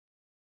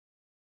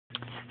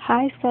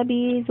Hi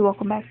subbies,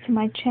 welcome back to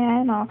my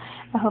channel.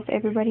 I hope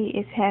everybody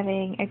is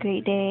having a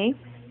great day.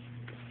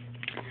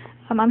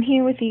 I'm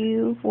here with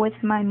you with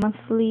my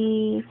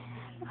monthly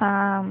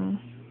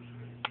um,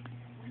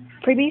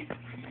 freebies.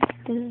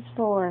 This is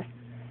for,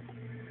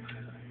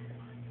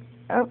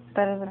 oh,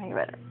 that doesn't make it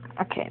better.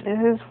 Okay, this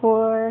is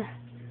for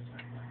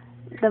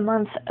the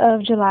month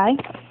of July.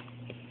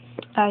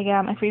 I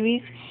got my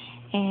freebies,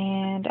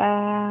 and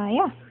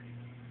yeah,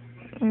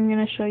 I'm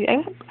gonna show you.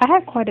 I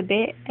have quite a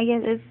bit. I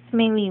guess it's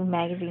mainly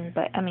magazines,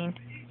 but I mean,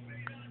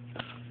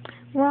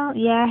 well,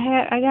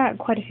 yeah, I got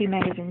quite a few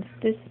magazines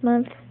this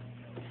month.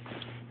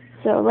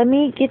 So let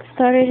me get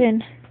started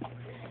and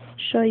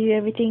show you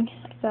everything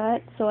I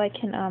got, so I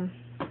can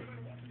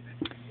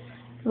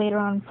later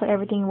on put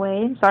everything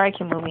away. Sorry I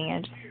keep moving,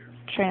 I'm just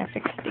trying to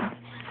fix things.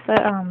 But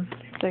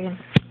so I can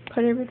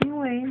put everything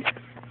away.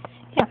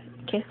 Yeah.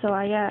 Okay, so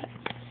I got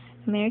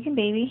American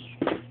Baby.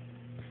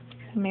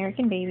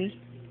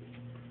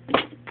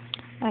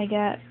 I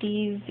got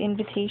these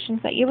invitations.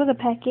 Like, it was a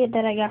packet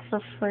that I got for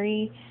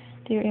free.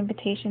 They were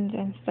invitations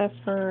and stuff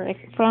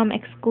from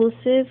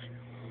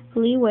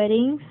exclusively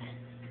weddings.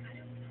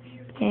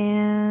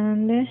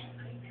 And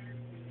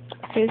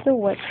here's the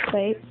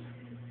website,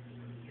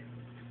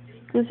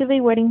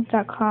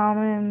 exclusivelyweddings.com,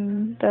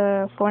 and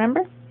the phone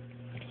number.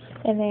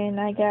 And then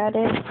I got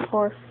it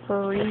for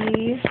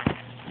free.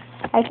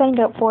 I signed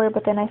up for it,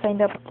 but then I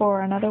signed up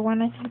for another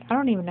one. I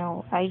don't even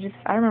know. I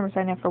remember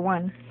signing up for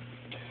one.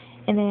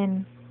 And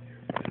then,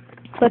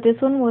 but this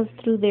one was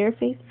through their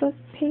Facebook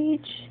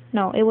page.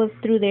 No, it was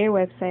through their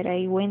website.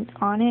 I went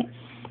on it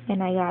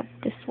and I got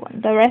this one.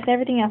 The rest,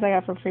 everything else I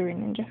got for free with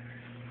Ninja.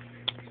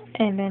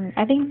 And then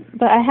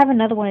but I have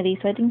another one of these,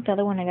 so I think the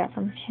other one I got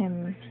from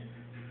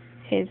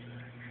his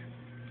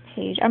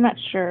page. I'm not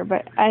sure,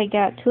 but I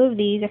got two of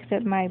these,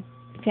 except my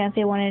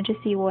fiance wanted to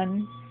see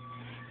one,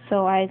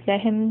 so I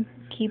let him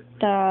keep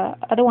the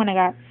other one I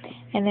got,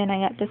 and then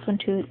I got this one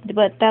too.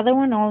 But the other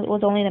one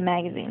was only the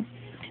magazine,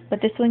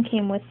 but this one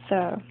came with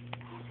the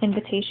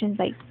invitations,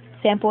 like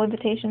sample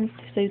invitations,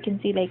 so you can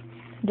see like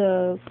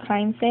the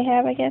kinds they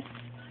have, I guess.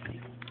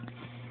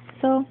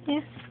 So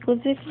yeah,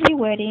 exclusively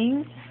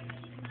weddings.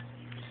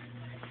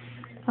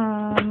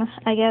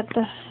 I got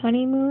the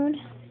honeymoon.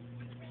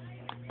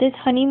 This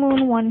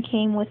honeymoon one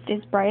came with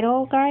this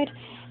bridal guide,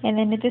 and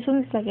then this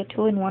one's like a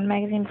 2-in-1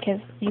 magazine,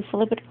 because you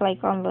flip it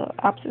like on the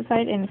opposite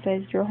side and it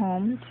says your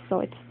home,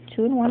 so it's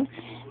 2-in-1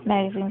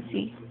 magazine.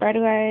 See,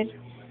 bridal guide,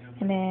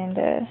 and then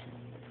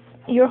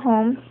your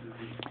home,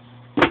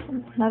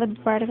 another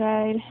bridal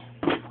guide,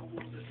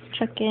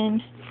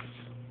 check-in,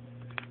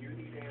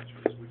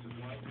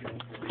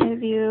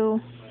 review,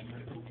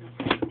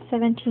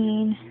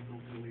 17,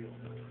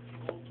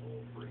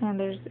 and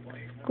there's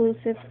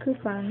exclusive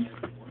coupons,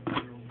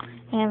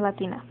 and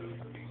Latina.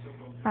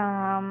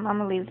 I'm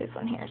gonna leave this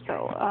one here.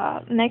 So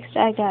next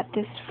I got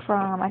this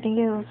from, I think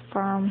it was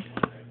from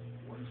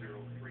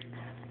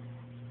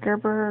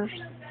Gerber's.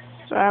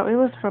 It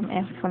was from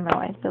FML,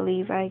 I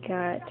believe. I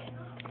got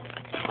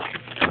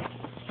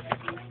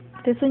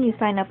this one. You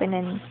sign up and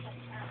then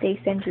they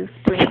send you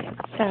free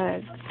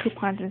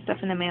coupons and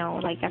stuff in the mail,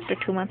 like after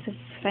 2 months of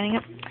signing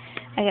up.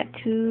 I got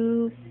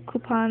 2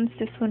 coupons.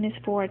 This one is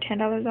for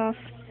 $10 off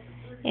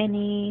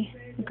any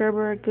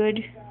Gerber Good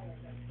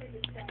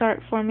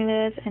Start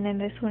formulas, and then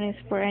this one is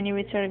for any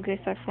Restart of Good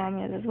Start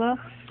formulas as well,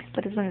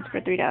 but this one is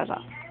for $3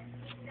 off.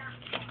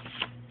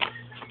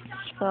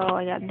 So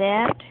I got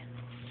that.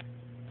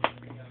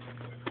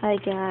 I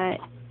got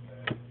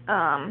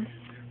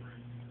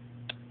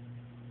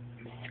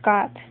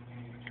Scott.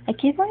 I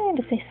keep wanting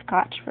to say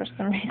Scotch for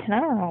some reason. I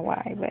don't know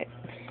why, but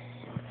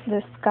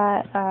the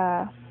Scott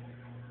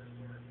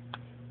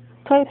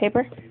toilet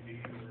paper.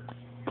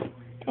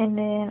 And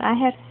then I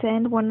had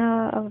sent one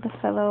of the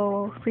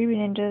fellow freebie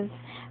ninjas.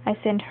 I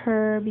sent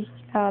her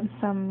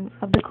some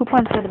of the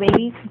coupons for the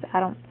baby,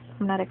 because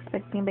I'm not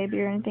expecting a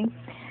baby or anything.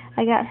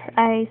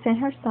 I sent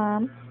her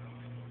some,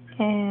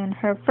 and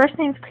her first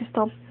name is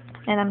Crystal,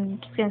 and I'm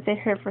just gonna say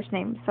her first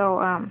name.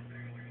 So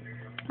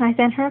I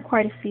sent her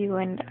quite a few,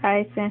 and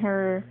I sent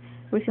her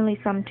recently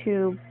some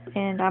too,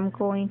 and I'm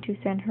going to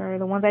send her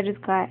the ones I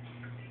just got,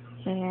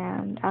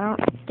 and I don't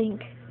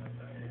think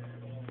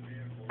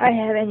I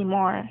have any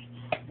more.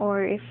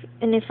 Or if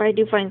I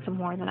do find some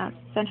more, then I'll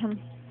send them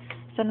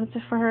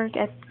for her.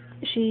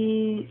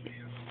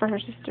 For her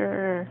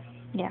sister,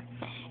 yeah.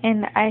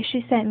 And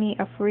she sent me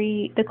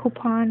the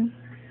coupon.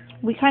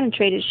 We kind of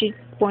traded. She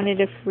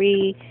wanted a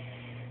free.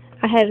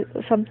 I had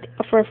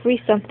for a free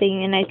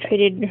something, and I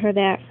traded her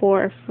that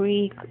for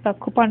a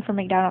coupon for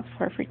McDonald's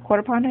for a free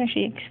quarter pounder.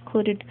 She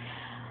included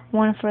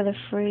one for the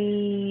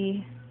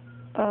free.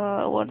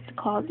 What's it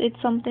called? It's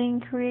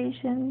something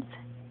Creations.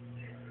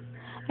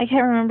 I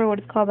can't remember what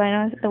it's called, but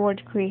I know the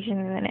word creation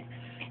is in it.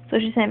 So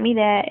she sent me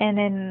that, and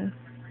then,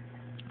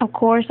 of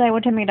course, I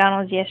went to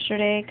McDonald's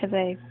yesterday, because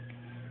I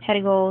had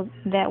to go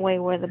that way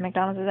where the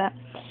McDonald's is at.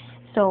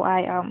 So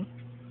I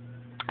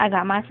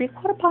got my free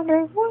quarter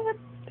pounder. What?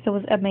 It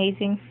was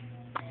amazing.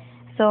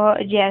 So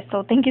yeah,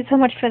 so thank you so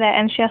much for that.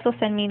 And she also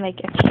sent me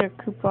like extra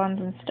coupons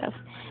and stuff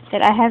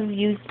that I have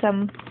used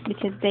some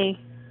because they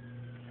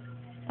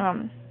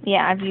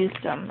yeah, I've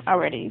used them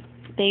already.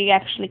 They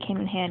actually came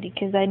in handy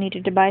because I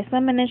needed to buy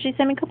some, and then she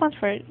sent me coupons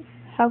for it.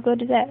 How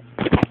good is that?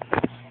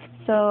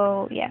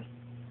 So yeah.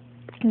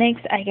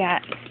 Next, I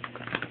got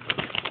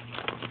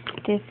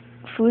this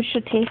Food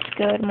Should Taste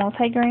Good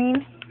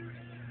multigrain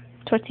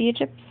tortilla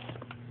chips.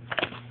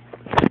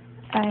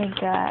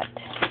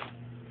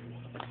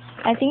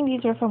 I think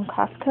these are from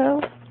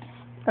Costco,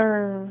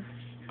 or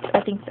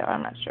I think so,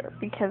 I'm not sure,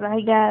 because I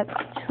got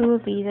two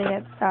of these.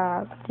 I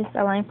got this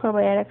Align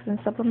Probiotics and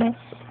Supplement,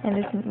 and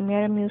this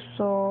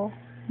Metamucil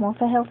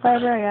Multi-Health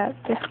Fiber. I got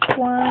this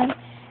one,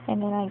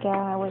 and then I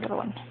got, where's the other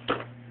one?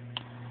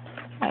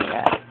 I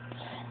got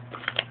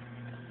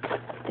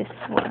this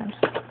one.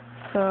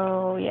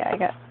 So yeah, I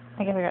guess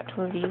I got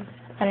two of these.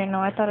 I didn't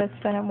know, I thought I'd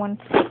spend it once.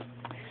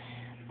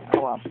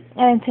 Oh well.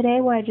 And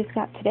today, what I just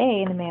got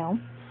today in the mail,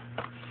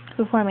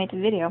 before I made the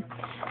video,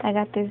 I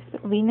got this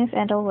Venus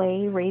and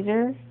Olay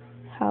razor.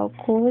 How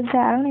cool is that?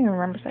 I don't even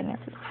remember signing up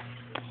for this.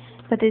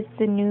 But it's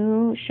the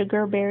new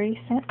sugar berry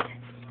scent.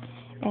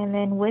 And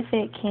then with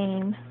it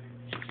came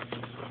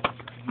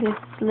this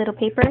little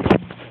paper,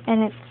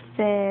 and it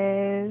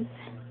says,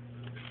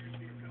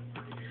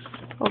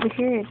 over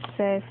here it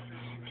says,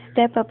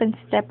 step up and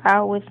step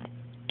out with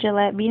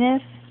Gillette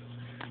Venus.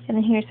 And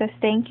then here it says,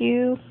 thank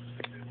you.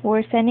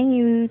 We're sending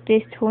you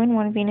this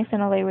 2-in-1 Venus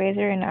and Olay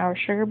razor and our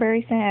sugar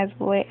berry scent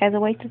as a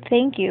way to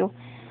thank you.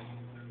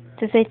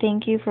 To say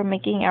thank you for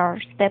making our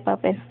Step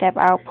Up and Step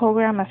Out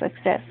program a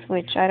success,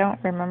 which I don't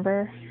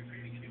remember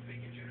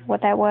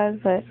what that was,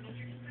 but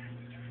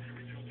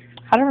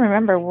I don't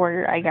remember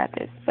where I got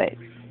this, but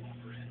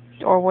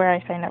or where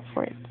I signed up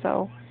for it.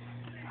 So,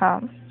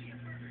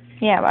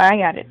 yeah, but I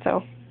got it.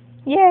 So,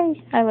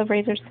 yay! I love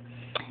razors.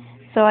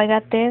 So I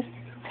got this,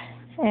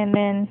 and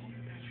then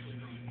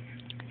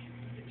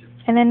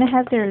it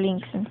has their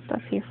links and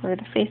stuff here for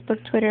the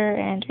Facebook, Twitter,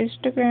 and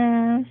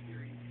Instagram.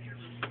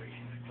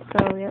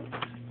 So, yep.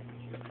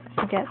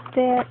 I got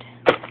that.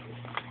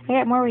 I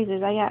got more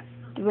razors. I got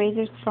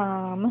razors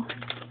from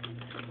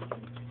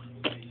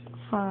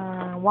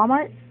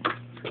Walmart.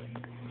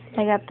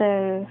 I got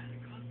the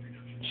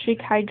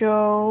Chic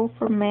Hydro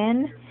for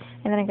men,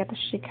 and then I got the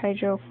Chic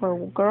Hydro for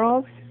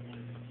girls.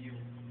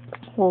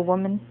 Well,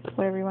 women,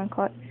 whatever you want to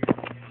call it.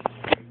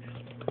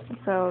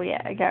 So,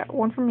 yeah, I got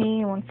one for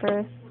me and one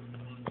for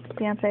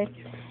Beyonce.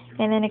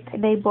 And then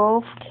they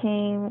both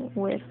came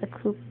with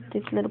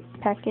this little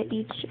packet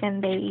each,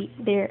 and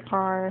there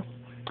are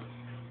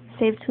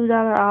save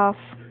 $2 off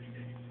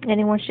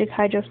any one Chic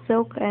Hydro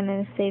Silk, and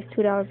then save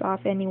 $2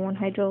 off any one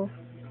Hydro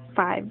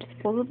 5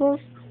 disposables.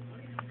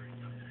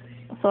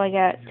 So I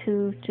got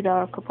two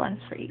 $2 coupons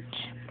for each.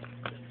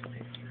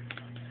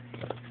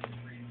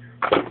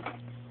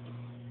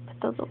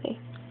 Put those away.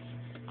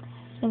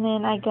 And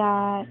then I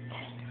got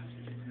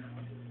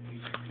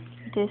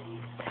this.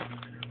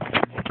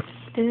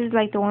 This is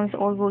like the ones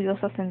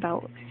Orgullosa sent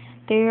out.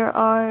 There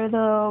are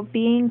the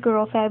Being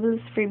Girl Fabulous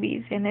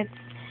Freebies, and it's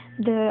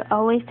the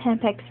Always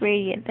Tampax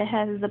Radiant that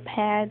has the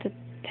pads, the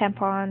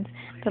tampons,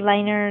 the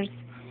liners,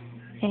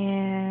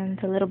 and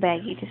the little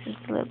baggie. This is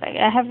the little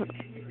baggie. I have,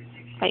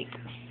 like,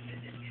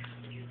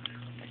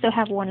 still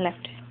have one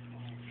left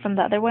from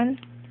the other one,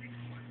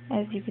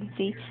 as you can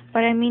see.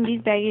 But I mean,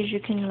 these baggies, you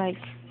can, like,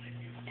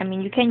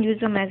 you can use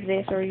them as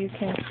this, or you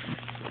can,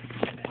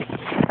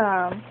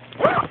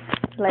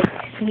 like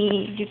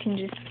me, you can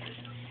just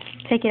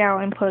take it out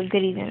and put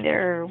goodies in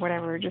there or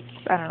whatever. Just,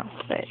 I don't know,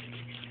 but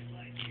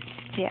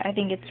yeah, I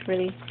think it's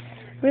really,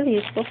 really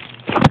useful.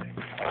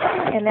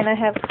 And then I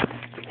have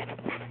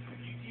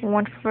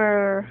one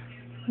for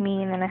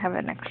me, and then I have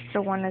an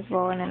extra one as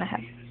well, and then I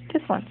have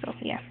this one, so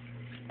yeah.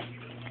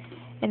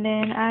 And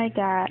then I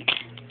got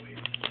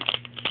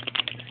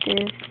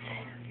this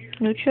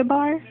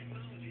NutriBar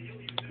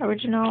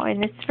original,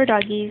 and it's for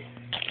doggies,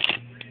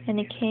 and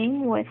it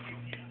came with,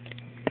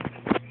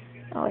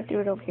 oh, I threw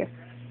it over here,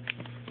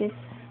 this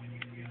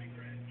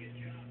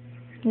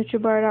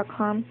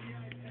NutriBar.com.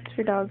 It's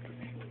for dogs.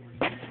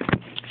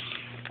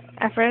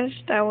 At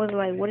first, I was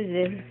like, what is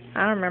this?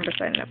 I don't remember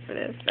signing up for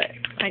this, but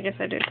I guess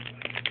I did,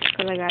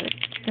 because I got it.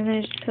 And then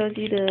it just tells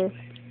you the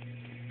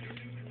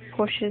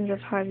portions of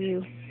how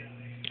you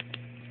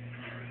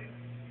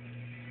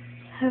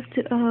have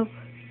to,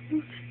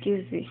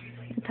 excuse me,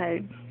 I'm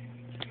tired.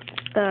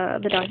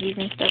 The doggies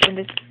and stuff, and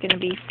this is going to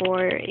be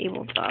for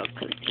able dog,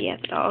 because he has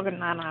a dog,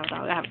 and I don't have a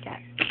dog, I have a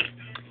cat.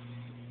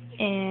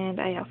 And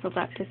I also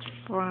got this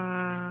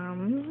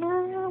from,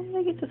 where did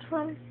I get this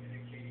from?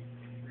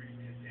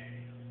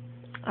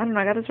 I don't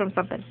know, I got this from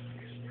something.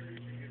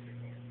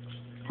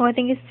 Oh, I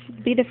think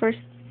it's Be the First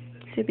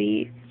to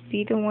be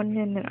the one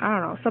in the, I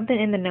don't know, something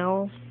in the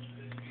know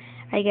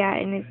I got,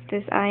 and it's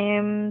this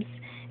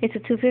it's a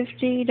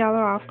 $250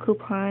 off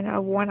coupon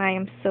of one I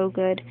Am So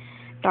Good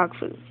dog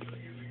food.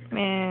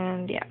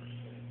 And yeah,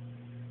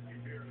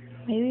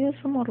 maybe it's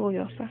from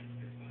Orgullosa.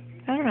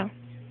 I don't know,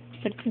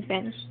 but it's in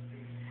Spanish,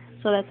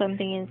 so that's what I'm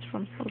thinking it's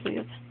from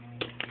Orgullosa.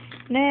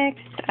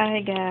 Next,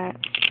 I got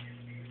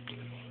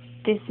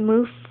this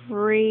Move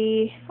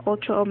Free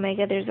Ultra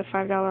Omega. There's a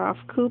 $5 off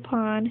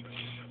coupon.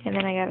 And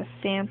then I got a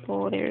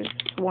sample. There's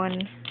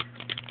one.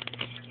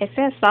 It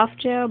says soft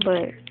gel,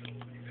 but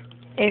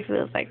it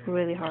feels like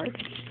really hard.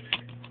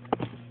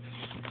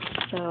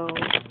 So,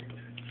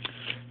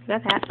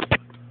 that's that.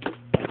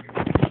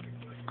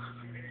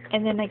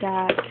 And then I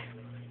got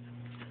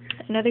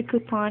another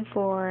coupon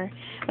for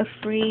a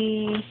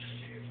free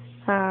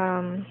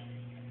Pepsi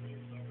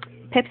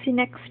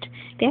Next.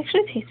 They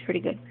actually taste pretty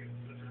good.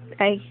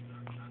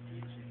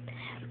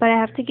 But I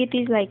have to get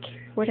these, like,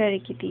 where did I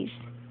get these?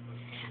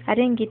 I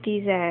didn't get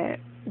these at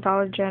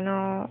Dollar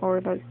General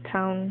or the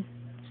town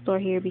store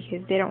here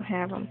because they don't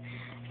have them.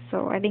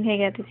 So I think I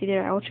got this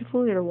either at Ultra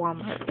Food or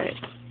Walmart. But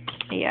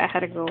yeah, I had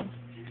to go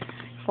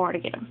far to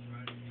get them.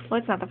 Well,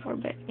 it's not that far,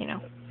 but you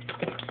know.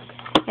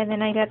 And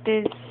then I got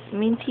this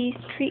Minty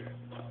treat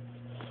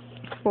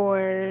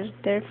for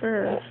their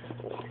fur.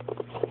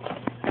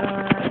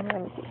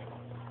 Let me see.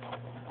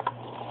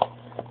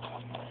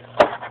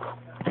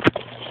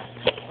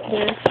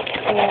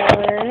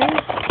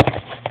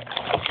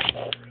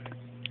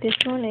 This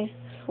one is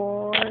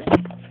for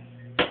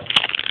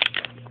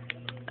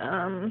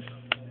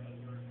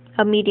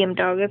a medium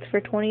dog. It's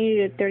for 20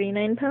 to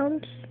 39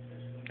 pounds.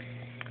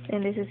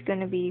 And this is going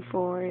to be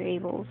for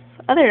Abel's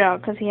other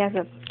dog because he has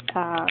a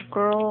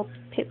girl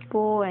pit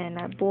bull and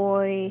a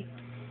boy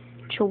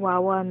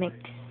chihuahua mix.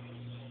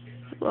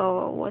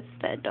 Oh, what's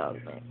that dog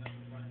mix?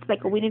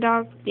 Like a weenie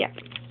dog? Yeah.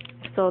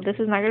 So this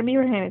is not going to be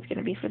for him. It's going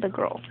to be for the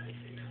girl.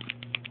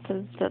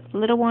 Because the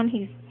little one,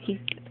 he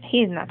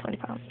is not 20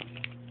 pounds.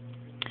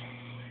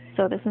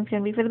 So this one's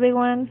going to be for the big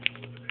one.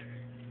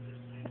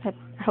 I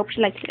hope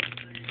she likes it.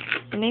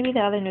 And maybe the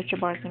other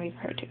Nutribar is going to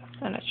be for her too.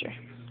 I'm not sure.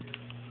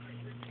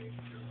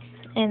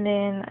 And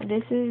then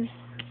this is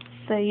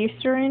the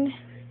Eucerin.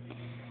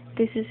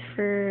 This is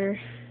for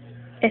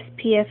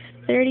SPF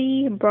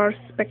 30 broad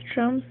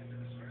spectrum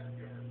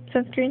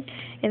sunscreen.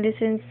 And this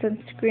is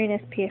sunscreen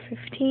SPF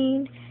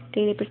 15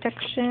 daily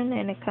protection.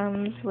 And it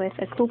comes with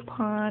a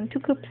coupon,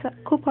 two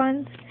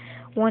coupons,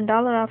 $1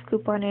 off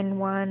coupon and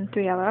one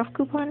 $3 off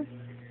coupon.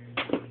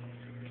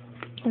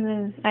 And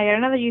then I got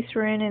another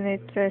Eucerin, and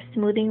it's a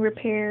smoothing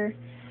repair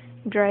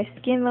dry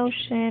skin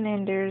lotion,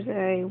 and there's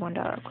a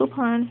 $1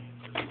 coupon.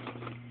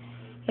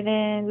 And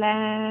then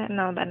not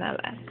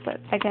last, but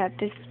I got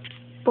this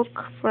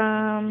book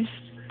from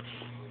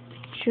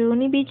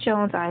Junie B.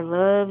 Jones. I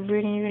loved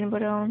reading Junie B.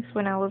 Jones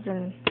when I was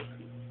in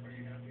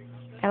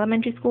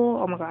elementary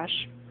school. Oh my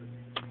gosh.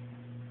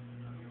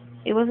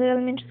 It was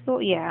elementary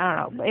school? Yeah, I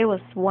don't know. But it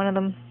was one of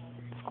them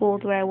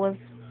schools where I was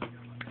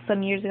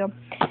some years ago.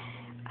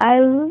 I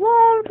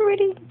loved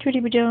reading Junie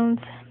B. Jones.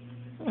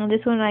 And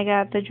this one I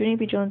got the Junie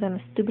B. Jones and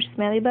the Stupid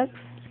Smelly Books.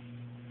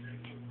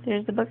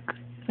 There's the book.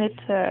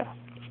 It's a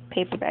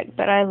paperback,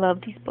 but I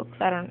love these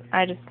books.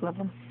 I just love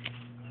them.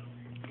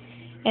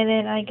 And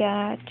then I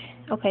got,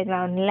 okay,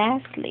 now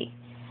lastly,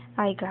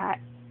 I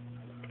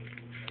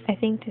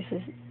think this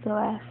is the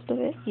last of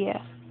it.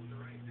 Yeah.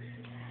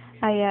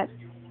 I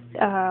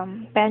got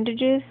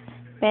Band-Aids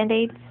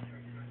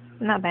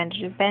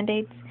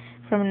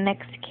from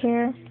Next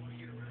Care.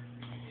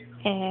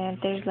 And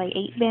there's like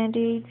 8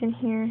 Band-Aids in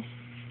here.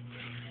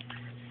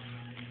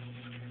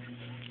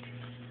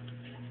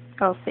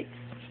 Oh, 6.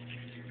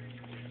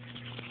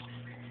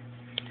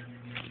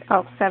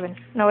 Oh, 7.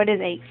 No, it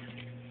is 8.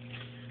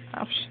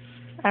 Oh,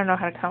 I don't know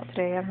how to count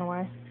today. I don't know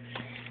why.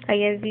 I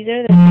guess these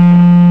are the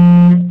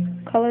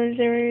colors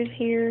there is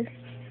here.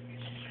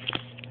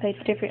 Like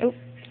the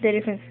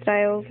different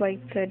styles, like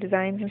the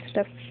designs and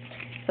stuff.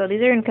 So these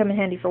are gonna come in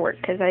handy for work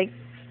because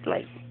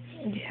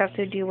you have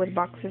to deal with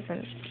boxes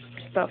and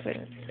stuff,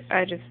 and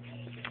I just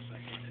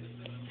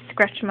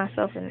scratch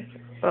myself and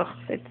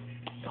it's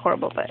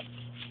horrible, but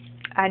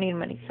I need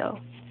money, so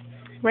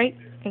right,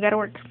 I gotta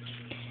work.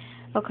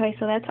 Okay,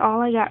 so that's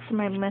all I got for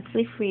my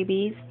monthly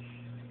freebies.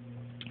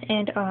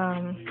 And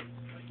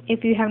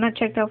if you have not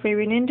checked out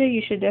Freebie Ninja,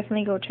 you should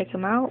definitely go check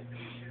him out.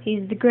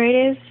 He's the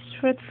greatest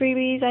for the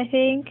freebies, I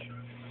think.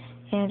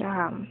 And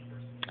I'm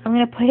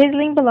gonna put his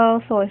link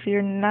below. So if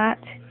you don't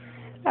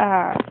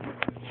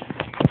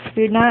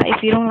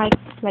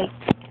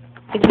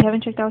if you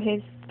haven't checked out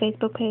his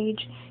Facebook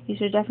page, you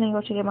should definitely go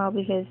check him out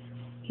because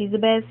he's the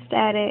best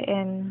at it,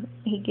 and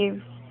he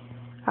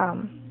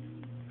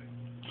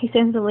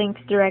sends the links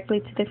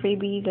directly to the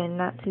freebies and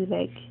not to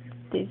like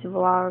these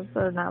vlogs,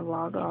 or not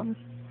vlog,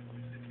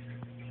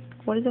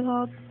 what is it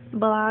called?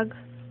 Blog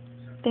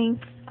thing.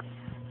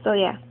 So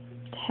yeah,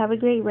 have a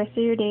great rest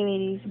of your day,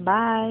 ladies.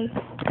 Bye.